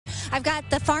I've got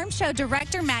the Farm Show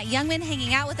director, Matt Youngman,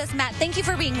 hanging out with us. Matt, thank you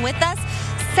for being with us.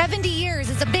 70 years.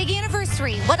 It's a big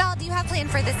anniversary. What all do you have planned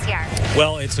for this year?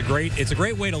 Well, it's a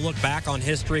great way to look back on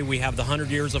history. We have the 100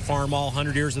 years of Farmall,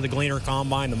 100 years of the Gleaner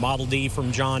Combine, the Model D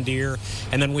from John Deere,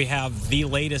 and then we have the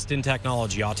latest in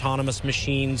technology, autonomous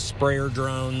machines, sprayer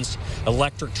drones,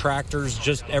 electric tractors,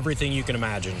 just everything you can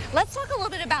imagine. Let's talk a little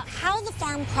bit about how the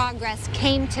Farm Progress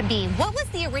came to be. What was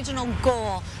the original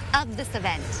goal of this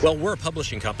event? Well, we're a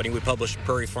publishing company. We published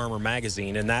Prairie Farmer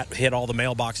magazine, and that hit all the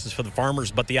mailboxes for the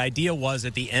farmers. But the idea was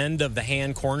at the end of the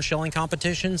hand corn shelling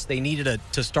competitions, they needed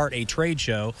to start a trade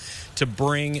show to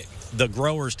bring the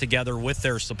growers together with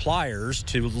their suppliers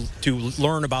to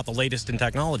learn about the latest in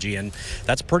technology. And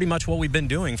that's pretty much what we've been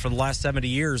doing for the last 70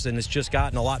 years, and it's just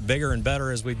gotten a lot bigger and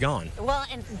better as we've gone. Well,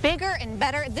 and bigger and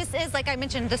better. This is, like I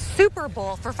mentioned, the Super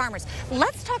Bowl for farmers.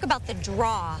 Let's talk about the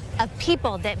draw of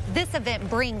people that this event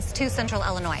brings to Central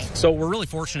Illinois. So we're really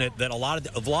fortunate that a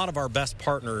lot of our best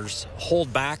partners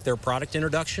hold back their product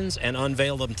introductions and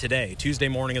unveil them today, Tuesday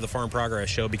morning of the Farm Progress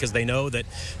Show, because they know that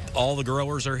all the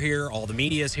growers are here, all the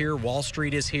media is here, Wall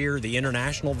Street is here, the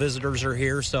international visitors are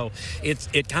here. So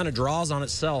it kind of draws on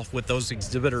itself with those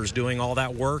exhibitors doing all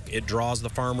that work. It draws the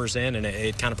farmers in, and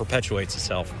it kind of perpetuates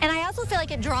itself. And I also feel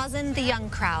like it draws in the young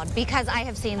crowd, because I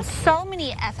have seen so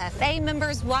many FFA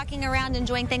members walking around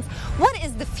enjoying things. What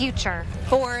is the future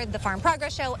for the Farm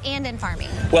Progress Show and in farming?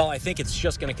 Well, I think it's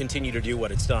just going to continue to do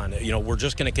what it's done. You know, we're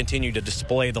just going to continue to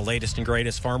display the latest and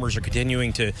greatest. Farmers are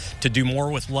continuing to do more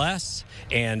with less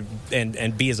and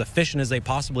be as efficient as they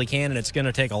possibly can, and it's going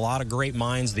to take a lot of great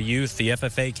minds, the youth, the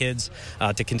FFA kids,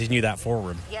 to continue that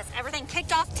forward. Yes, everything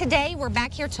kicked off today. We're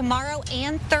back here tomorrow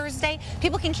and Thursday.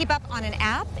 People can keep up on an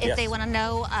app if they want to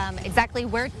know exactly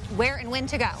where and when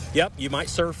to go. Yep, you might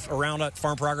surf around at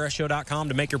farmprogressshow.com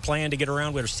to make your plan to get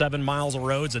around. We're 7 miles of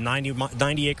roads and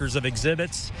 90 acres of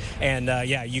exhibits, and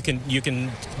yeah, you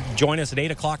can join us at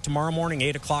 8 o'clock tomorrow morning,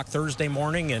 8 o'clock Thursday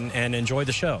morning, and enjoy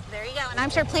the show. There you go, and I'm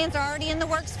sure plans are already in the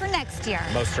works for next year.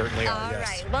 Most certainly are. All yes.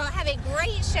 right, well, have a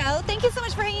great show. Thank you so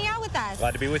much for hanging out with us.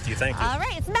 Glad to be with you. Thank you. All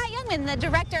right, it's Matt Youngman, the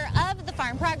director of the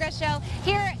Farm Progress Show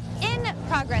here in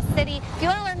Progress City. If you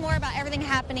want to learn more about everything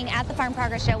happening at the Farm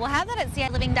Progress Show, we'll have that at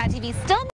CILiving.tv. Still